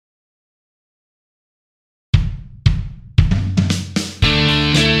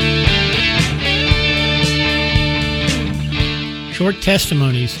short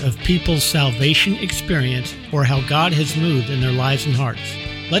testimonies of people's salvation experience or how God has moved in their lives and hearts.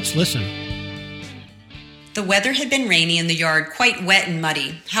 Let's listen. The weather had been rainy and the yard quite wet and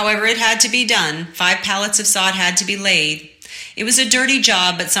muddy. However, it had to be done. 5 pallets of sod had to be laid. It was a dirty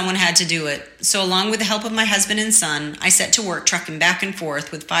job, but someone had to do it. So along with the help of my husband and son, I set to work trucking back and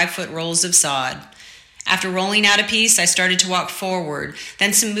forth with 5-foot rolls of sod. After rolling out a piece, I started to walk forward.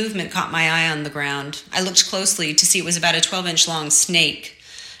 Then some movement caught my eye on the ground. I looked closely to see it was about a 12-inch long snake.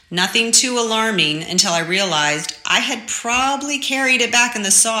 Nothing too alarming until I realized I had probably carried it back in the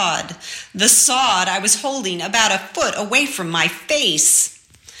sod. The sod I was holding about a foot away from my face.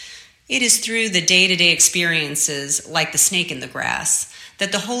 It is through the day-to-day experiences, like the snake in the grass,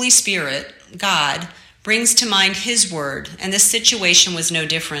 that the Holy Spirit, God, brings to mind His word, and this situation was no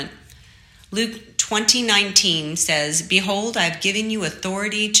different. Luke 20:19 says, "Behold, I have given you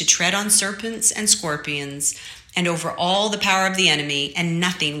authority to tread on serpents and scorpions, and over all the power of the enemy, and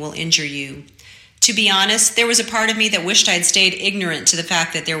nothing will injure you." To be honest, there was a part of me that wished I had stayed ignorant to the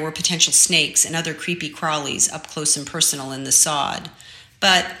fact that there were potential snakes and other creepy crawlies up close and personal in the sod.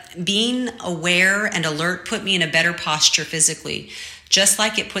 But being aware and alert put me in a better posture physically, just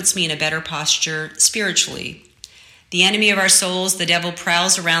like it puts me in a better posture spiritually. The enemy of our souls, the devil,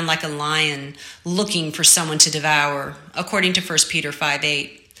 prowls around like a lion, looking for someone to devour, according to 1 Peter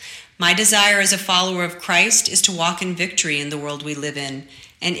 5:8. My desire as a follower of Christ is to walk in victory in the world we live in,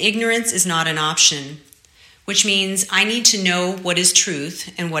 and ignorance is not an option, which means I need to know what is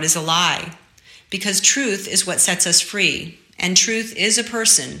truth and what is a lie, because truth is what sets us free, and truth is a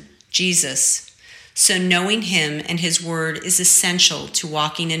person, Jesus. So knowing Him and His word is essential to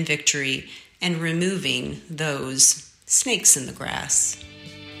walking in victory and removing those snakes in the grass.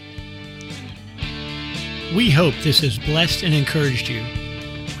 We hope this has blessed and encouraged you.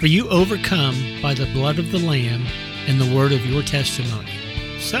 For you overcome by the blood of the Lamb and the word of your testimony.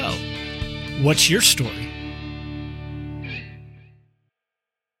 So, what's your story?